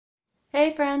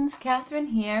Hey friends, Catherine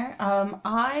here.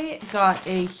 I got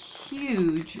a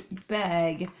huge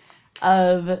bag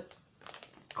of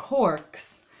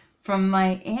corks from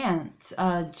my aunt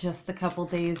just a couple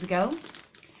days ago.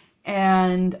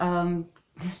 And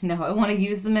now I want to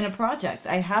use them in a project.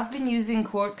 I have been using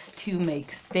corks to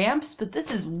make stamps, but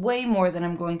this is way more than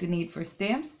I'm going to need for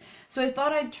stamps. So I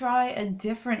thought I'd try a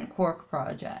different cork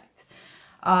project.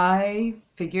 I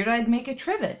figured I'd make a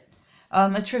trivet.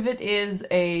 A trivet is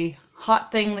a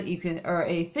hot thing that you can, or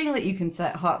a thing that you can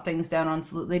set hot things down on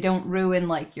so that they don't ruin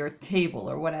like your table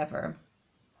or whatever.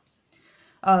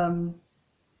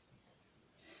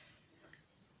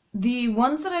 The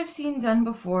ones that I've seen done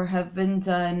before have been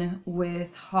done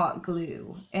with hot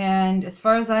glue, and as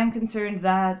far as I'm concerned,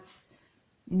 that's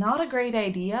not a great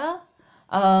idea.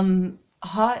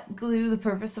 Hot glue, the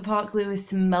purpose of hot glue is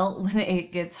to melt when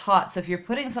it gets hot. So if you're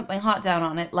putting something hot down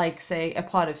on it, like say a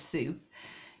pot of soup,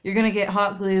 you're going to get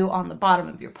hot glue on the bottom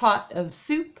of your pot of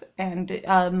soup and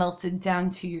melted down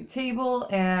to your table,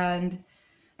 and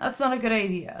that's not a good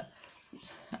idea.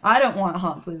 I don't want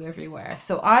hot glue everywhere,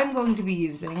 so I'm going to be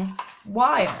using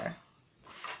wire.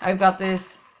 I've got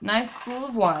this nice spool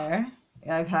of wire.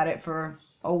 I've had it for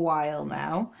a while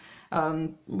now.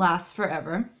 Lasts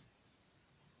forever.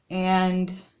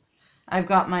 And I've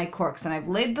got my corks, and I've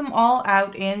laid them all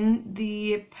out in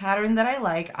the pattern that I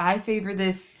like. I favor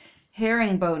this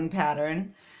herringbone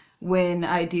pattern when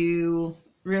I do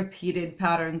repeated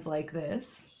patterns like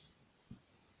this.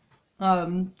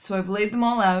 So I've laid them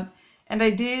all out, and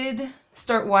I did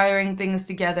start wiring things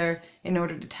together in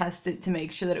order to test it to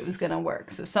make sure that it was going to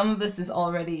work. So some of this is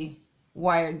already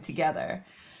wired together,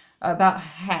 about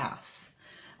half.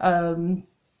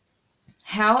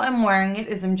 How I'm wiring it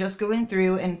is I'm just going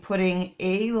through and putting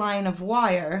a line of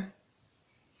wire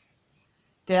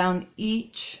down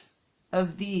each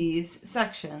of these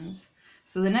sections.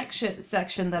 So the next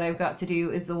section that I've got to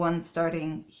do is the one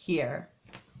starting here.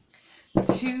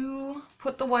 To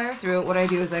put the wire through it, what I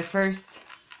do is I first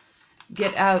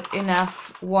get out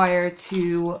enough wire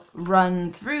to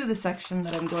run through the section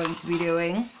that I'm going to be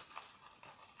doing.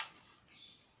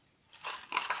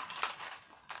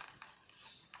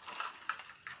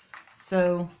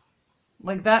 So,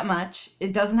 like that much.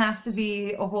 It doesn't have to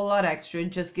be a whole lot extra.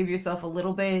 Just give yourself a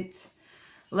little bit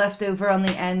left over on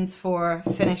the ends for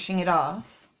finishing it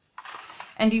off.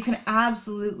 And you can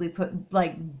absolutely put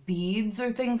like beads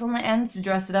or things on the ends to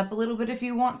dress it up a little bit if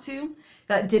you want to.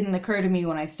 That didn't occur to me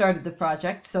when I started the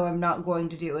project, so I'm not going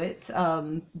to do it.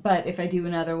 But if I do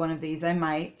another one of these, I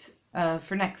might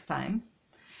for next time.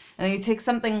 And then you take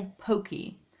something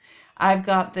pokey. I've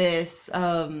got this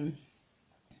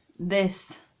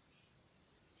this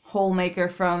hole maker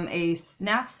from a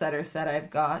snap setter set I've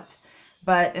got,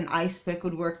 but an ice pick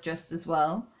would work just as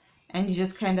well. And you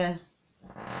just kind of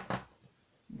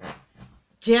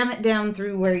jam it down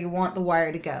through where you want the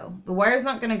wire to go. The wire's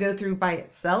not going to go through by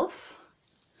itself,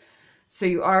 so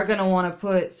you are going to want to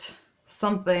put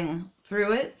something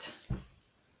through it,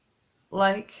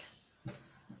 like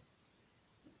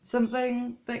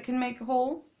something that can make a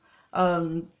hole.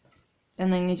 And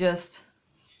then you just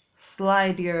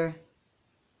slide your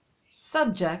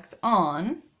subject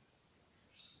on,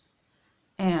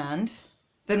 and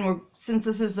then since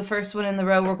this is the first one in the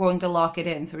row, we're going to lock it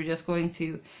in. So we're just going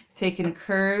to take and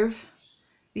curve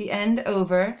the end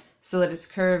over so that it's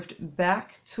curved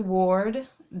back toward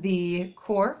the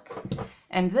cork,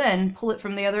 and then pull it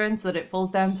from the other end so that it pulls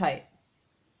down tight.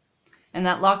 And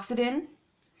that locks it in,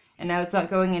 and now it's not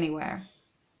going anywhere.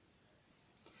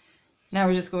 Now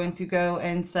we're just going to go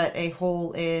and set a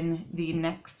hole in the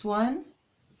next one.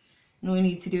 And we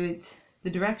need to do it the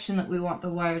direction that we want the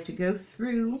wire to go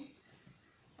through.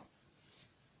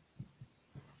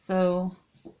 So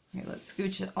here, let's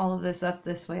scooch all of this up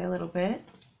this way a little bit.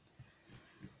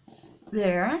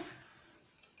 There.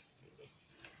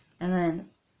 And then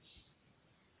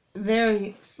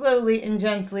very slowly and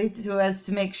gently so as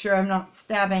to make sure I'm not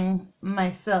stabbing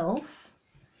myself.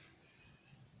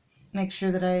 Make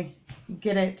sure that I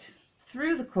get it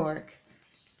through the cork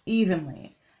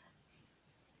evenly.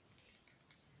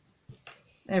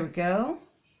 There we go.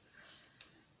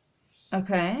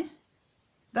 Okay,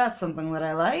 that's something that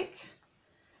I like.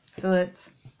 So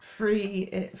let's free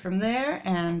it from there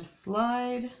and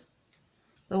slide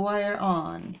the wire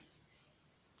on.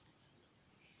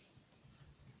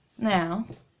 Now,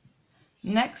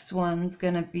 next one's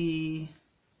gonna be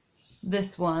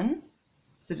this one.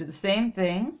 So do the same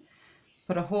thing.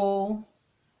 Put a hole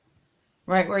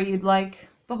right where you'd like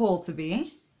the hole to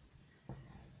be.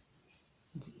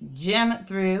 Jam it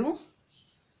through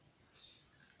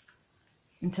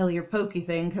until your pokey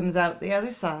thing comes out the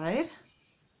other side.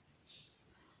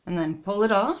 and then pull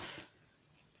it off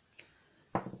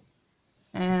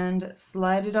and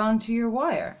slide it onto your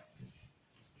wire.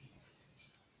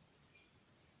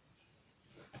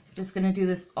 Just going to do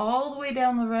this all the way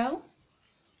down the row.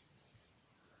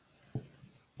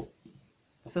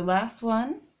 So last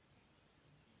one.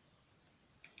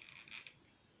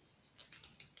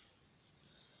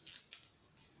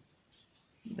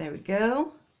 There we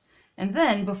go. And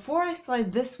then before I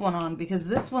slide this one on, because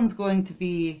this one's going to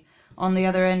be on the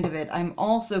other end of it, I'm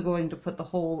also going to put the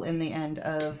hole in the end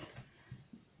of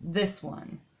this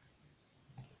one.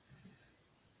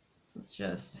 So let's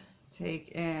just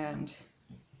take and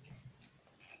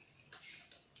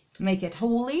make it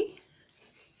holy.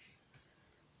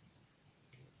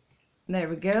 There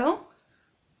we go.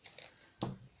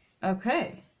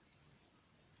 Okay.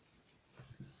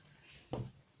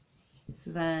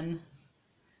 So then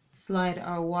slide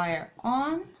our wire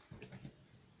on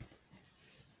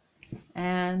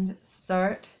and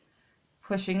start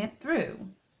pushing it through.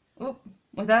 Oop,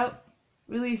 without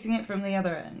releasing it from the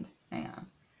other end. Hang on.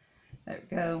 There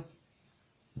we go.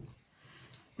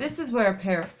 This is where a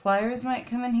pair of pliers might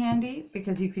come in handy,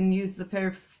 because you can use the pair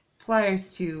of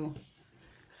pliers to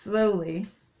slowly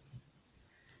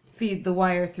feed the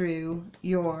wire through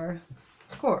your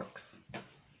corks.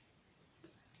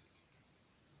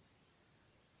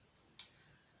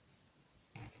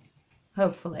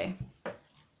 Hopefully.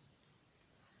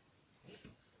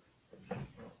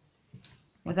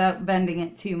 Without bending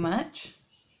it too much.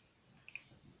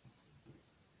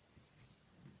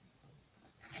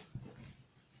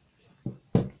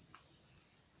 There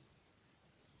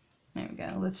we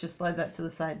go. Let's just slide that to the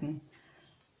side and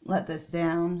let this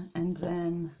down, and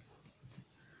then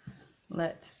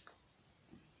let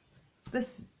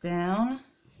this down,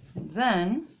 and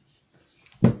then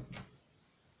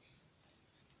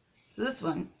so this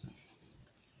one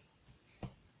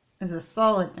is a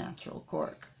solid natural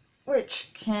cork,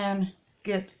 which can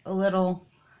get a little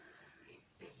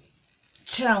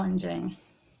challenging.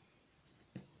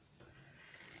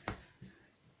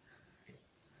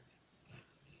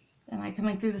 Am I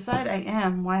coming through the side? I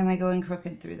am. Why am I going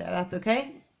crooked through there? That's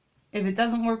okay. If it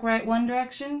doesn't work right one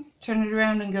direction, turn it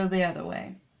around and go the other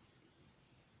way.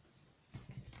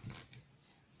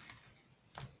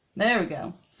 There we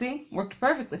go. See? Worked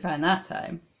perfectly fine that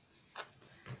time.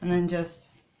 And then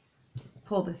just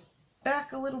pull this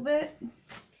back a little bit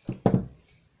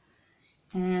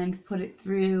and put it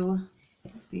through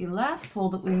the last hole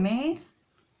that we made.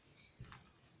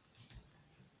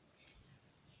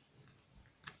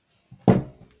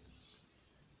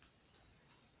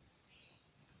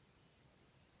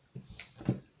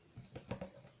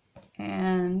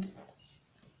 And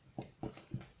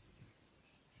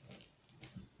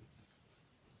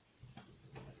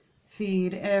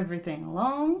feed everything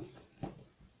along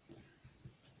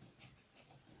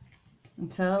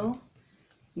until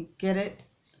you get it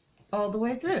all the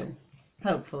way through,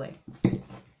 hopefully.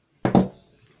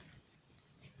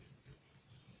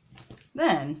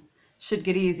 Then should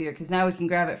get easier, because now we can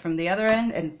grab it from the other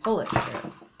end and pull it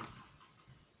through.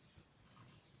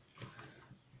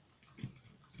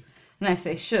 And I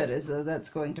say should as though that's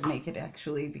going to make it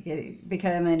actually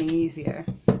become any easier.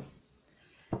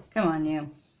 Come on,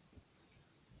 you.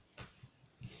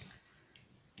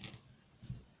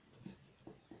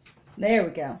 There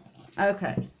we go.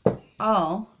 Okay.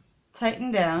 All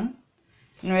tightened down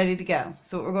and ready to go.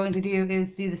 So what we're going to do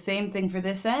is do the same thing for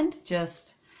this end.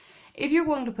 Just, if you're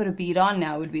going to put a bead on,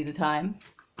 now would be the time.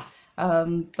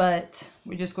 But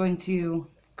we're just going to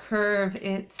curve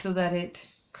it so that it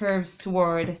curves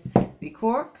toward the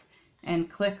cork and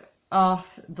click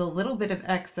off the little bit of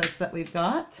excess that we've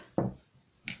got,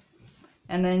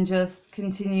 and then just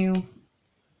continue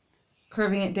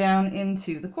curving it down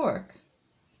into the cork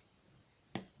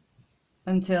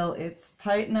until it's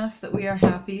tight enough that we are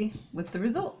happy with the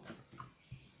result.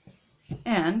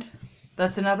 And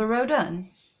that's another row done.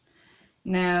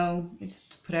 Now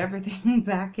just put everything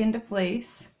back into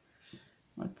place.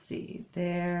 Let's see,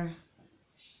 there,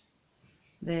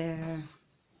 there,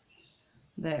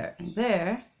 there, and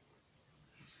there,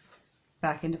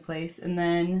 back into place, and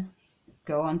then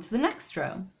go on to the next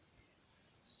row.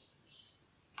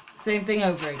 Same thing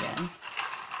over again.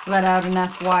 Let out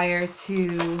enough wire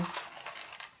to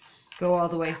go all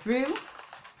the way through.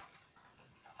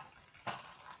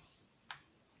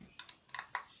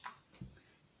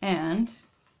 And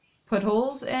put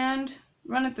holes and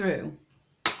run it through.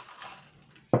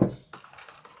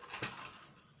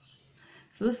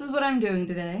 So this is what I'm doing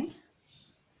today.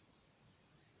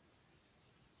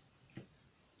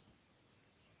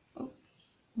 Oh.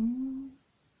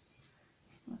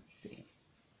 Let's see.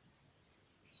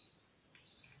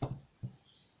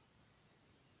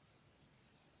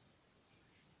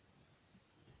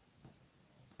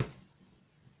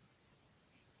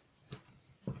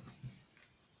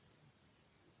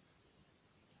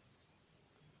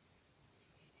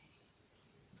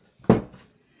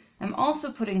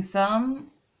 also putting some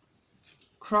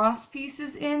cross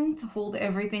pieces in to hold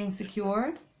everything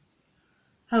secure.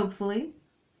 Hopefully.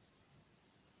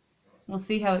 We'll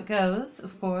see how it goes,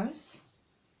 of course.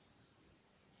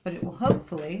 But it will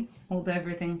hopefully hold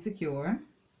everything secure.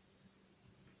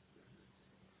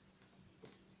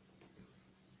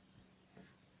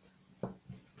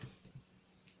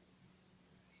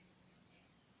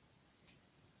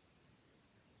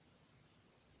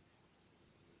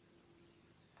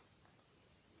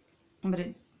 But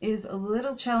it is a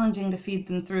little challenging to feed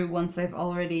them through once I've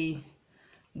already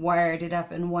wired it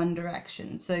up in one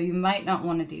direction. So you might not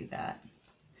want to do that.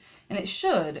 And it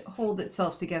should hold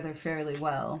itself together fairly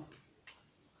well.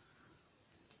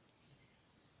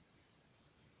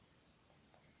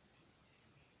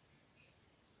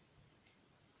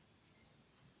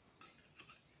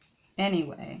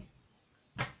 Anyway,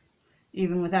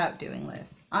 even without doing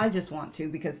this, I just want to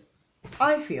because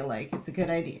I feel like it's a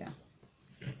good idea.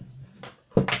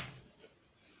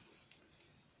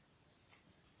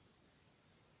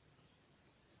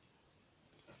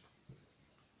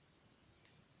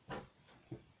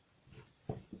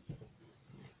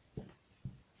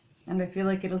 And I feel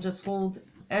like it'll just hold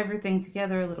everything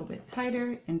together a little bit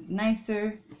tighter and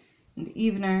nicer and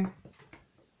evener.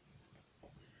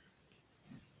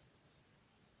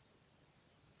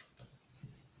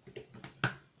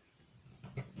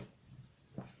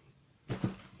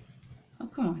 Oh,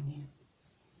 come on,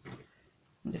 you.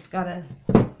 I just gotta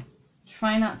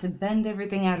try not to bend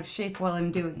everything out of shape while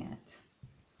I'm doing it.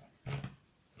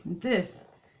 And this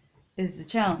is the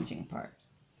challenging part.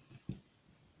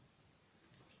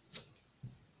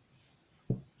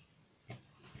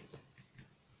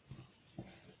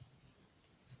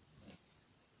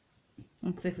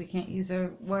 Let's see if we can't use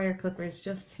our wire clippers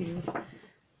just to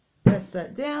press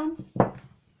that down.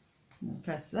 And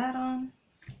press that on.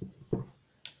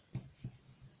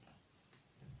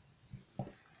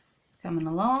 It's coming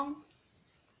along.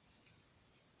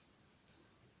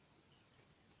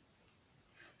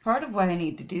 Part of why I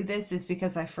need to do this is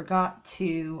because I forgot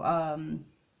to,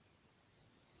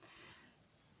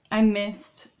 I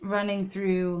missed running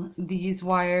through these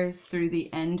wires through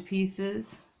the end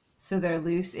pieces. So they're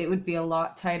loose. It would be a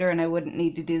lot tighter and I wouldn't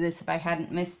need to do this if I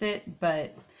hadn't missed it,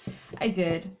 but I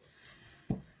did.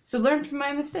 So learn from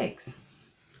my mistakes.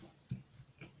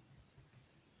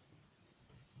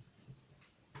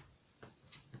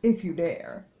 If you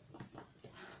dare.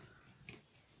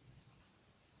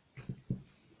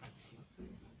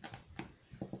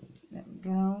 There we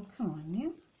go. Come on,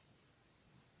 you.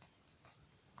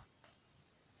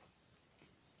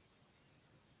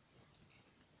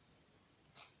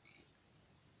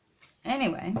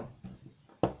 Anyway,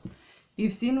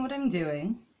 you've seen what I'm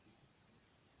doing.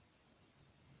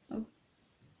 Oh.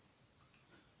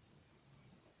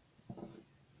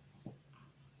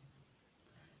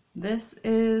 This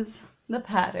is the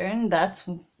pattern. That's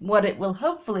what it will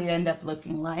hopefully end up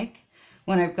looking like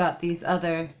when I've got these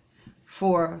other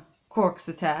 4 corks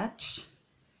attached.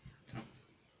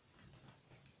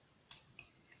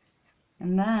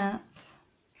 And that's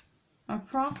our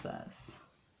process.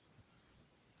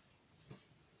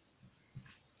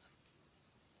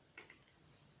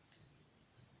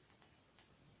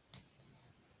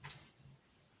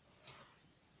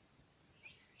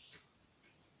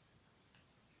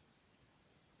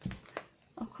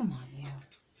 Oh, come on, you.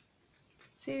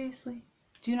 Seriously?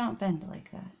 Do not bend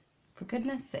like that. For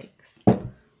goodness sakes.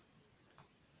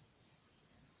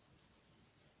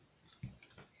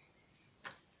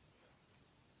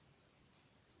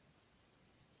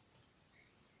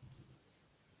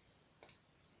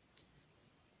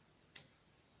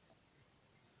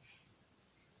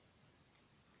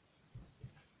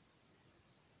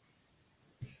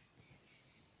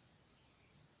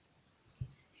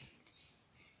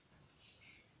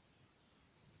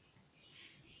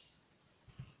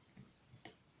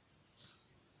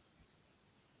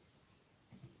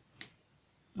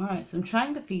 Alright, so I'm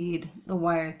trying to feed the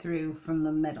wire through from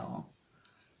the middle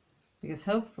because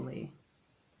hopefully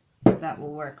that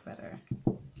will work better.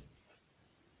 And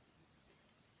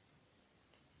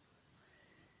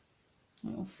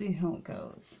we'll see how it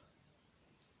goes.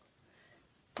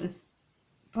 This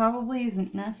probably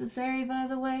isn't necessary, by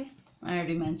the way. I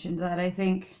already mentioned that, I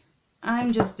think.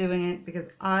 I'm just doing it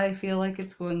because I feel like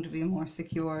it's going to be more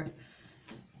secure,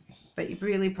 but you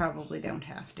really probably don't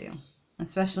have to.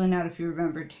 Especially not if you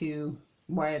remember to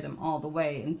wire them all the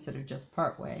way instead of just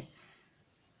part way.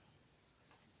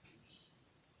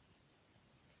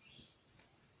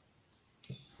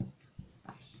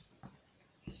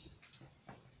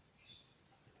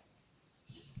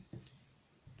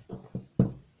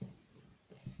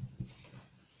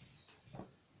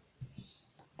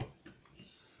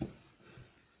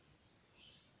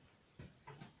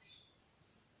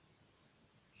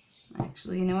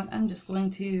 Actually, you know what? I'm just going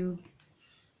to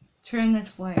turn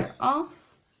this wire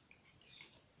off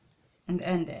and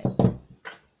end it,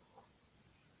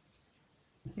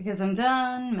 because I'm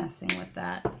done messing with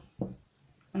that.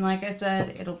 And like I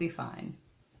said, it'll be fine.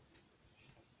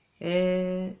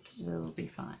 It will be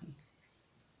fine.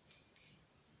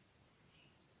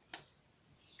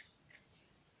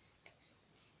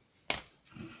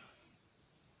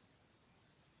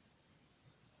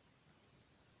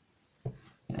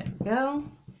 There we go.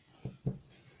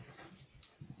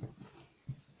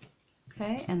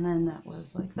 Okay, and then that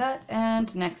was like that,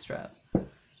 and next row.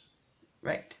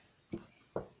 Right.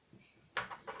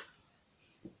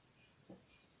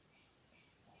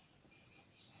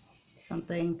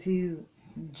 Something to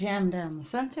jam down the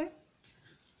center.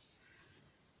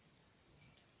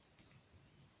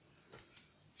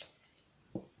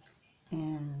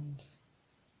 And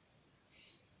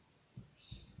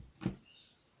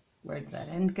where did that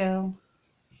end go?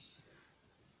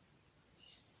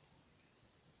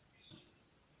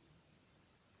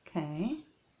 Okay.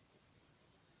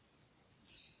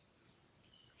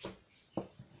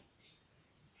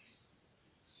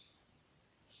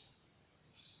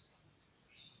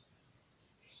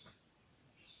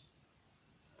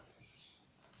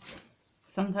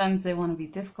 Sometimes they want to be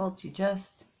difficult, you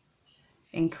just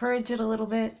encourage it a little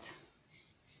bit.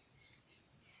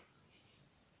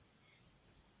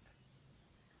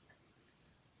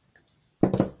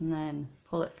 And then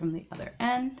pull it from the other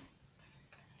end,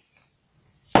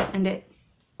 and it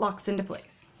locks into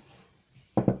place.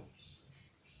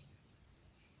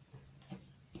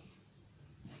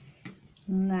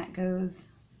 And that goes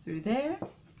through there.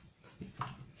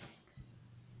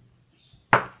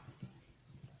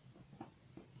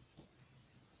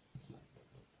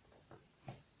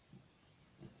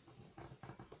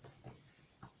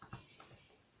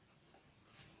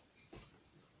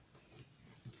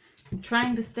 I'm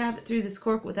trying to stab it through this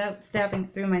cork without stabbing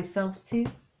it through myself too,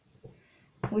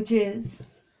 which is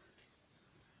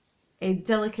a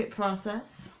delicate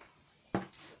process.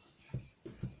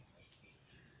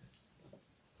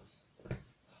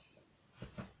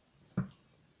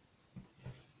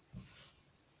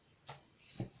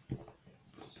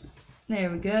 There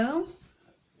we go.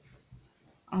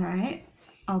 All right,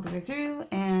 all the way through,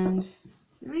 and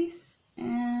release,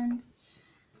 and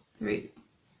through.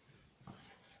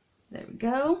 There we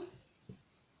go.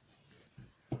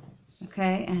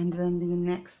 Okay, and then the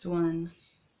next one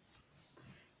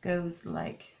goes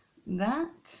like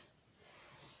that.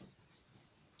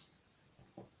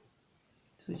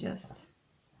 So we just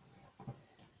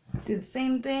do the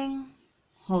same thing,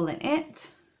 holding it.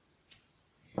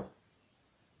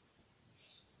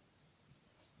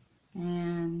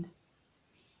 And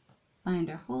find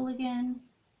our hole again.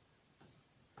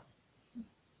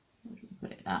 Where did we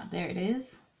put it? Ah, there it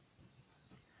is.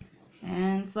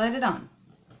 And slide it on.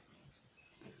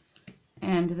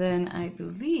 And then I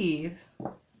believe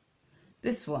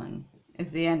this one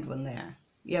is the end one there.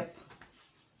 Yep.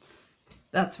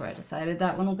 That's where I decided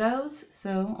that one goes.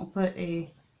 So I'll put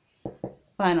a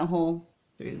final hole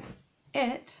through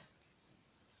it.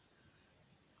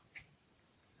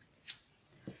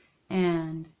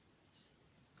 And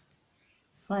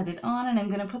slide it on, and I'm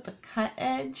going to put the cut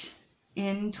edge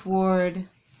in toward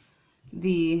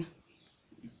the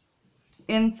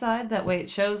inside, that way it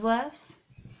shows less.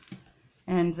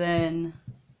 And then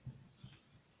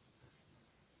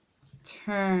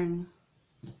turn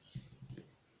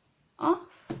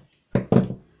off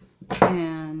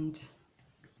and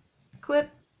clip.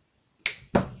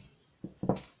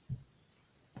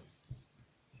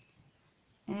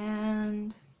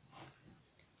 And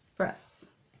press.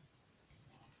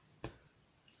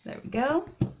 There we go.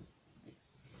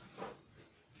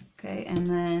 Okay, and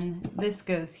then this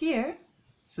goes here.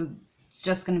 So it's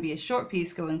just going to be a short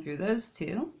piece going through those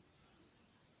two.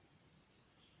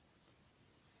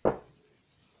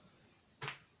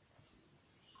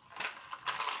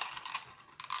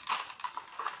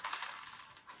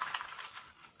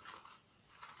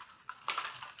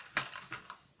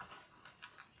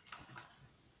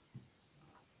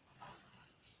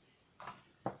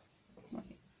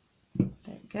 There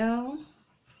we go.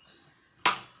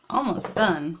 Almost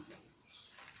done.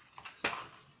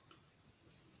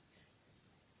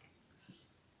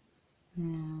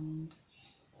 And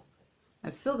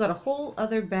I've still got a whole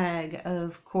other bag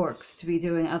of corks to be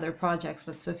doing other projects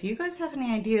with. So if you guys have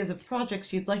any ideas of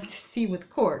projects you'd like to see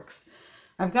with corks,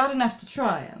 I've got enough to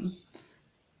try them.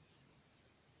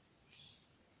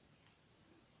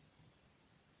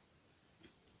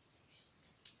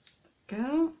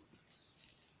 Go.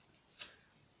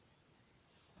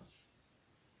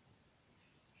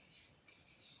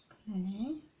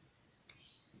 Okay.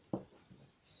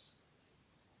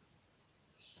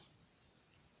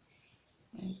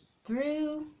 Right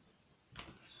through,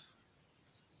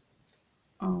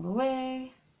 all the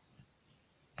way.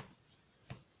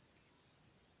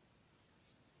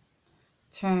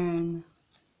 Turn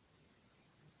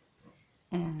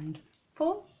and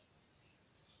pull.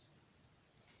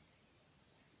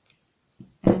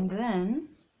 And then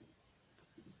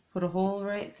put a hole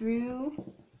right through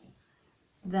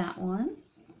that one.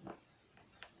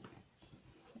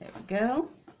 There we go.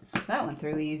 That went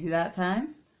through easy that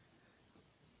time.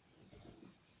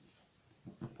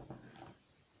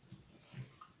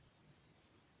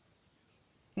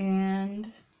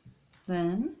 And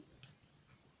then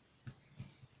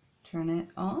turn it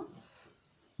off.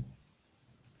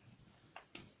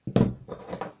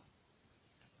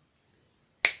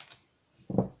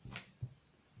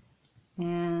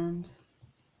 And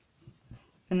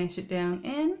finish it down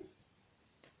in.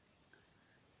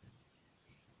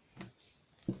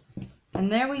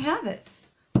 And there we have it.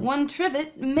 One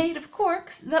trivet made of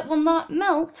corks that will not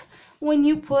melt when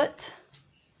you put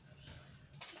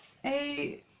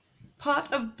a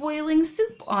pot of boiling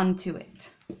soup onto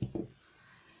it.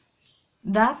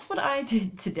 That's what I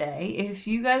did today. If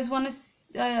you guys want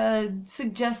to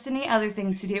suggest any other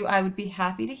things to do, I would be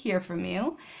happy to hear from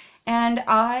you. And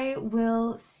I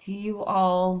will see you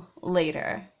all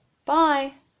later.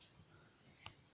 Bye!